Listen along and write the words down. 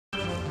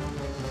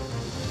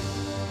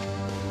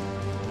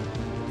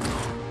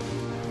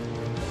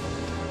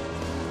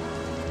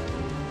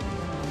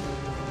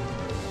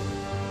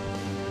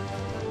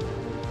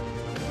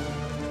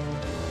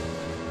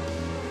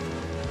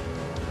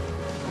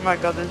Oh my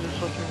god, this is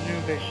such a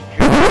noobish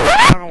job.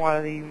 I don't know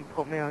why they even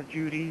put me on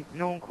duty.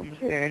 No one comes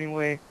here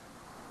anyway.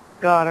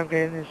 God, I'm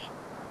getting this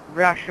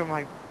rash on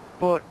my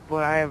butt,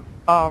 but I have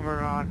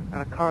armor on,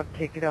 and I can't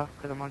take it off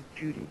because I'm on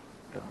duty.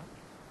 God,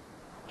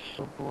 it's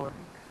so boring.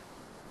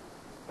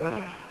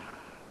 Ugh.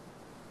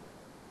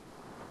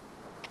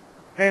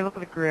 Hey, look at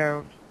the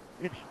ground.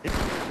 The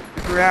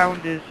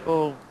ground is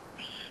all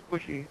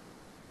squishy.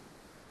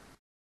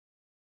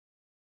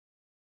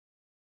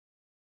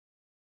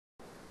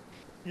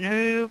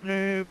 Noob,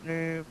 noob,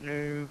 noob,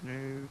 noob,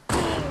 noob.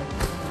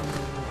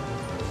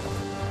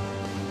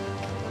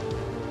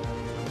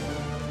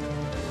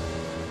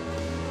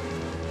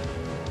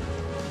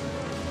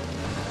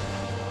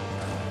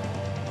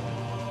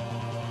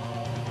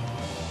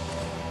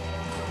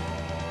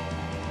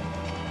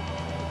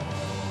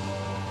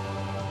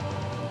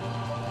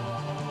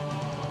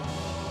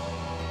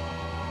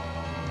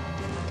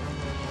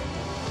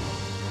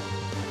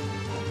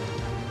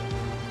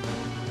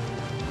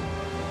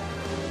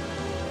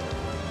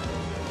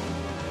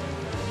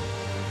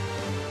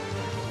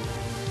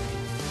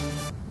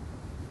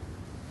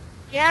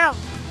 Get him!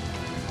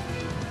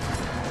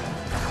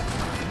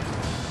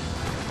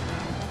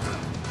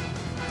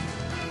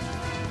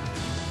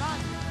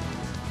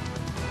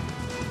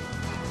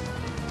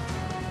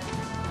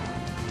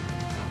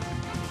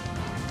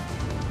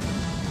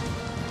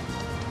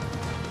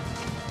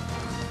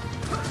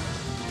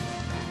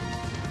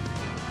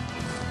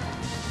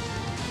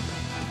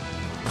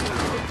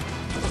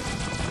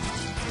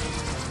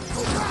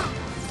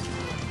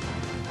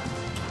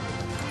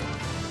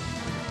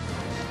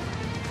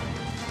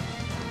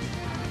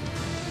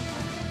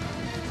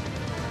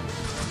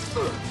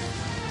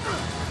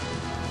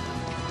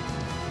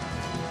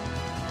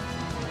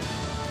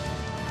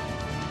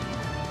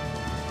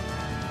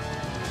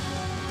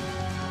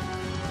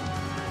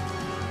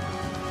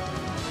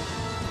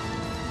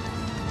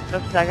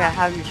 Looks like I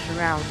have you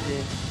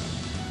surrounded.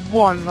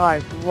 One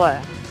life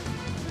left.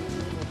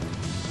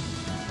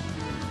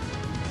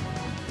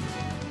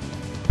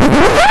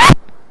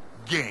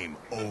 Game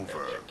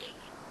over.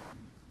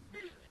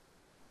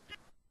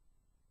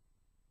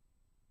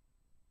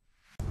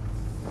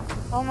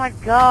 Oh my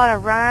god, I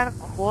ran out of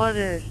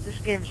quarters. This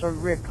game's a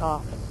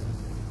rip-off.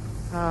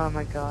 Oh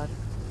my god.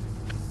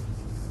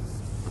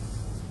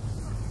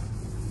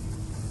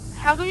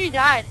 How come you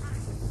died?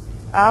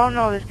 I don't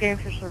know, this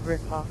game's just a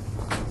rip-off.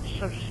 It's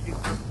so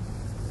stupid.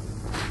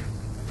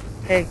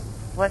 Hey,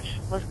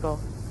 let's go.